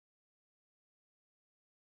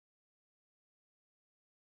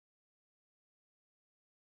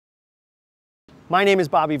My name is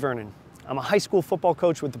Bobby Vernon. I'm a high school football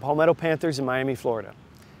coach with the Palmetto Panthers in Miami, Florida.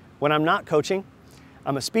 When I'm not coaching,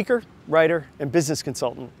 I'm a speaker, writer, and business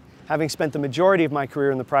consultant, having spent the majority of my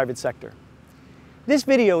career in the private sector. This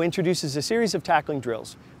video introduces a series of tackling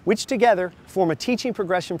drills, which together form a teaching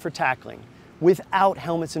progression for tackling without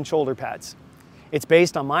helmets and shoulder pads. It's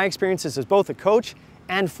based on my experiences as both a coach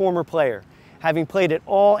and former player, having played at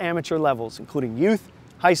all amateur levels, including youth,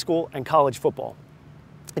 high school, and college football.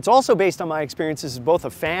 It's also based on my experiences as both a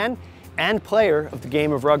fan and player of the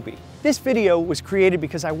game of rugby. This video was created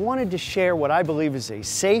because I wanted to share what I believe is a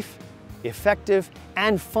safe, effective,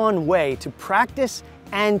 and fun way to practice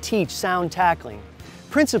and teach sound tackling,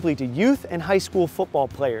 principally to youth and high school football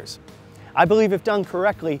players. I believe if done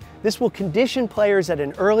correctly, this will condition players at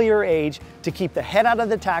an earlier age to keep the head out of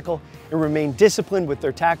the tackle and remain disciplined with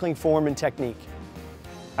their tackling form and technique.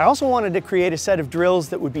 I also wanted to create a set of drills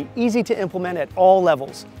that would be easy to implement at all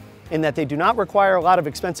levels, in that they do not require a lot of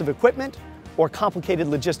expensive equipment or complicated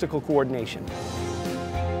logistical coordination.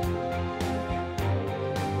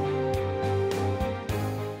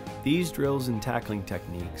 These drills and tackling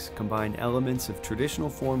techniques combine elements of traditional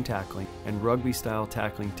form tackling and rugby-style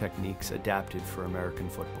tackling techniques adapted for American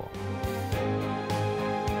football.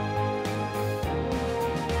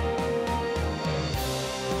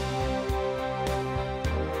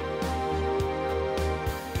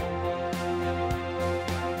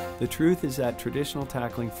 The truth is that traditional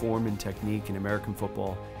tackling form and technique in American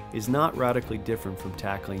football is not radically different from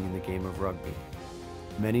tackling in the game of rugby.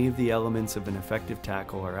 Many of the elements of an effective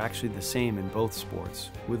tackle are actually the same in both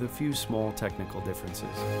sports, with a few small technical differences.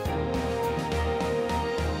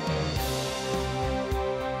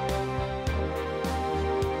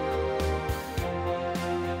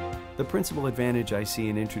 The principal advantage I see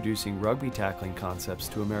in introducing rugby tackling concepts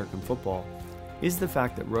to American football is the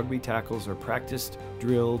fact that rugby tackles are practiced,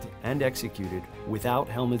 drilled, and executed without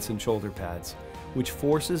helmets and shoulder pads, which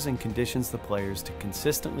forces and conditions the players to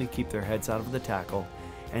consistently keep their heads out of the tackle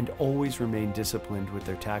and always remain disciplined with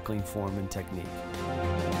their tackling form and technique.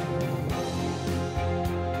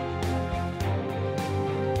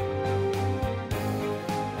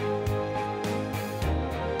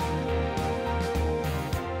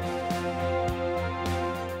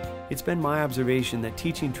 It's been my observation that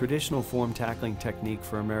teaching traditional form tackling technique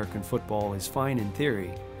for American football is fine in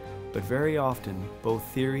theory, but very often both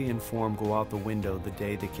theory and form go out the window the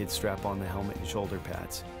day the kids strap on the helmet and shoulder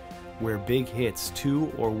pads, where big hits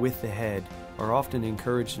to or with the head are often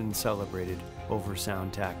encouraged and celebrated over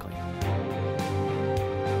sound tackling.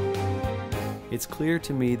 It's clear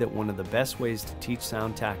to me that one of the best ways to teach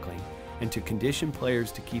sound tackling and to condition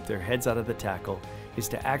players to keep their heads out of the tackle is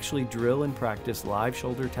to actually drill and practice live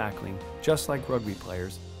shoulder tackling, just like rugby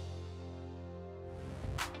players.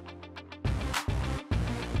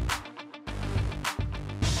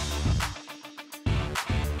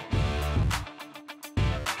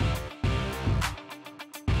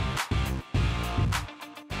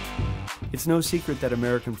 It's no secret that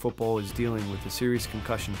American football is dealing with a serious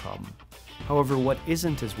concussion problem. However, what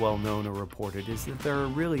isn't as well known or reported is that there are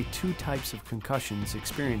really two types of concussions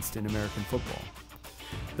experienced in American football.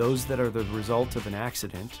 Those that are the result of an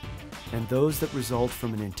accident, and those that result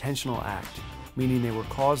from an intentional act, meaning they were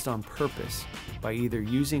caused on purpose by either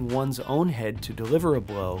using one's own head to deliver a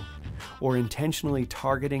blow or intentionally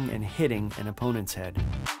targeting and hitting an opponent's head.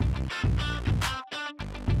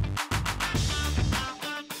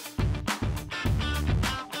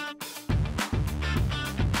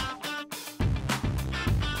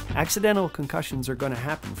 Accidental concussions are going to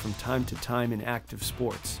happen from time to time in active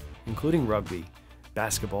sports, including rugby,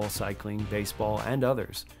 basketball, cycling, baseball, and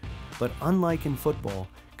others. But unlike in football,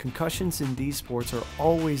 concussions in these sports are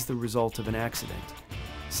always the result of an accident.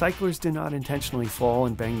 Cyclers do not intentionally fall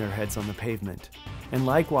and bang their heads on the pavement. And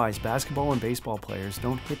likewise, basketball and baseball players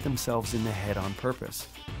don't hit themselves in the head on purpose.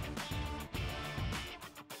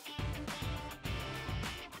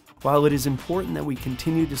 While it is important that we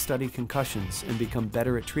continue to study concussions and become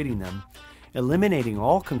better at treating them, eliminating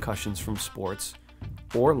all concussions from sports,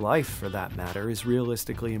 or life for that matter, is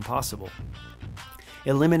realistically impossible.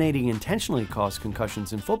 Eliminating intentionally caused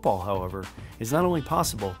concussions in football, however, is not only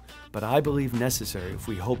possible, but I believe necessary if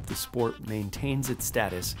we hope the sport maintains its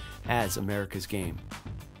status as America's game.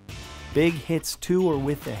 Big hits to or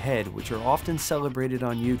with the head, which are often celebrated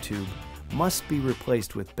on YouTube, must be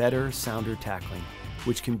replaced with better, sounder tackling,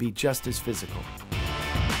 which can be just as physical.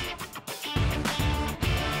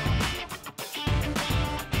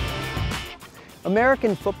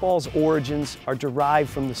 American football's origins are derived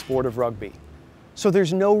from the sport of rugby. So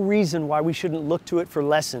there's no reason why we shouldn't look to it for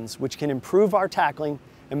lessons which can improve our tackling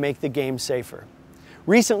and make the game safer.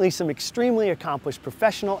 Recently, some extremely accomplished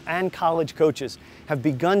professional and college coaches have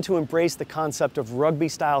begun to embrace the concept of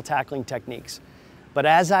rugby-style tackling techniques. But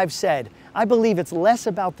as I've said, I believe it's less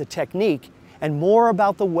about the technique and more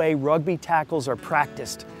about the way rugby tackles are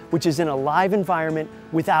practiced, which is in a live environment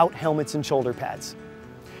without helmets and shoulder pads.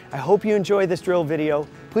 I hope you enjoy this drill video.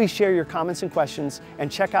 Please share your comments and questions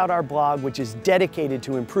and check out our blog, which is dedicated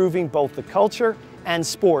to improving both the culture and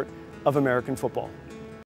sport of American football.